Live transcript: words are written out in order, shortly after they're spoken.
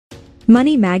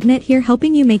Money Magnet here,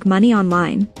 helping you make money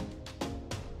online.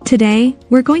 Today,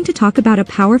 we're going to talk about a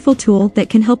powerful tool that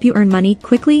can help you earn money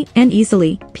quickly and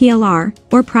easily, PLR,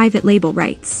 or private label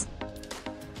rights.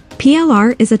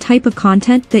 PLR is a type of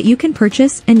content that you can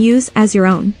purchase and use as your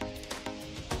own.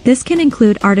 This can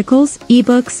include articles,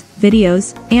 ebooks,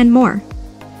 videos, and more.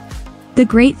 The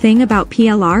great thing about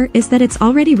PLR is that it's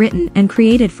already written and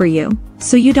created for you,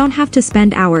 so you don't have to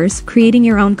spend hours creating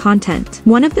your own content.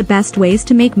 One of the best ways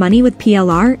to make money with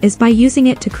PLR is by using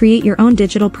it to create your own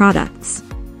digital products.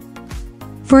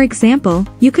 For example,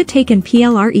 you could take an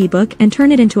PLR ebook and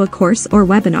turn it into a course or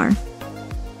webinar.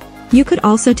 You could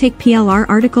also take PLR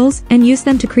articles and use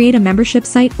them to create a membership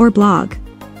site or blog.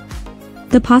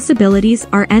 The possibilities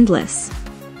are endless.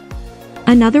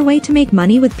 Another way to make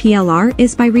money with PLR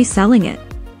is by reselling it.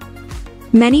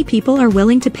 Many people are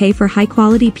willing to pay for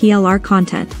high-quality PLR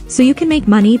content, so you can make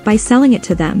money by selling it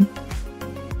to them.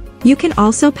 You can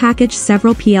also package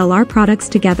several PLR products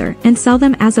together and sell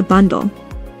them as a bundle.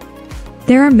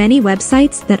 There are many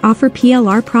websites that offer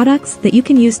PLR products that you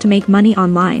can use to make money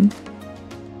online.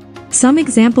 Some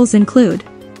examples include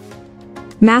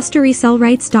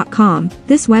MasterResellRights.com.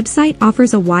 This website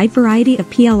offers a wide variety of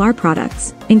PLR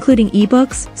products, including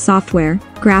ebooks, software,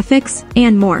 graphics,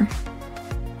 and more.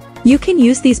 You can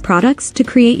use these products to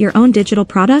create your own digital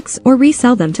products or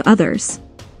resell them to others.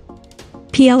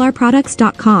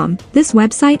 PLRproducts.com. This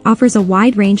website offers a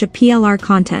wide range of PLR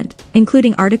content,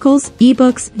 including articles,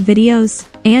 ebooks, videos,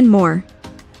 and more.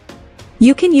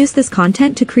 You can use this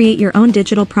content to create your own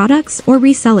digital products or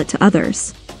resell it to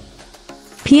others.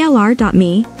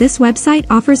 PLR.me. This website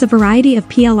offers a variety of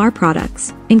PLR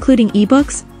products, including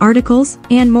ebooks, articles,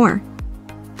 and more.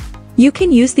 You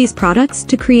can use these products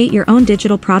to create your own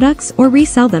digital products or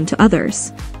resell them to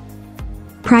others.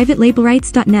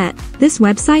 PrivateLabelRights.net. This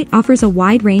website offers a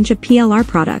wide range of PLR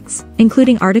products,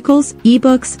 including articles,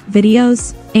 ebooks,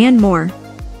 videos, and more.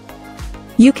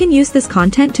 You can use this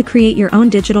content to create your own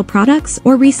digital products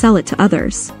or resell it to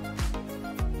others.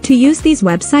 To use these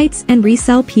websites and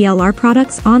resell PLR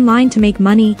products online to make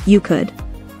money, you could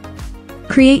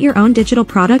create your own digital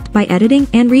product by editing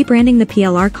and rebranding the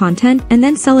PLR content and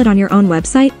then sell it on your own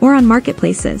website or on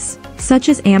marketplaces, such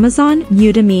as Amazon,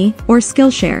 Udemy, or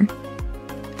Skillshare.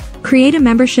 Create a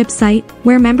membership site,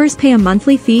 where members pay a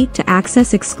monthly fee to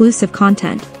access exclusive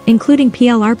content, including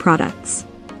PLR products.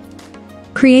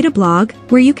 Create a blog,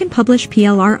 where you can publish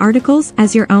PLR articles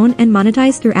as your own and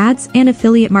monetize through ads and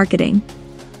affiliate marketing.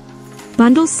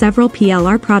 Bundle several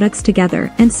PLR products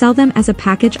together and sell them as a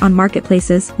package on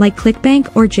marketplaces like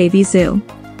ClickBank or JVZoo.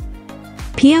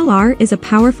 PLR is a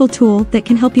powerful tool that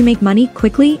can help you make money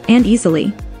quickly and easily.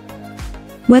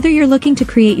 Whether you're looking to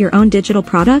create your own digital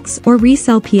products or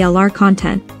resell PLR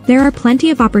content, there are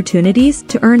plenty of opportunities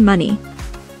to earn money.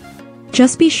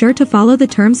 Just be sure to follow the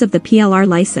terms of the PLR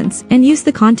license and use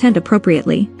the content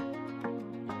appropriately.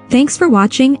 Thanks for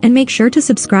watching, and make sure to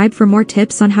subscribe for more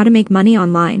tips on how to make money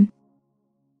online.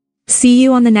 See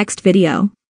you on the next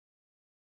video.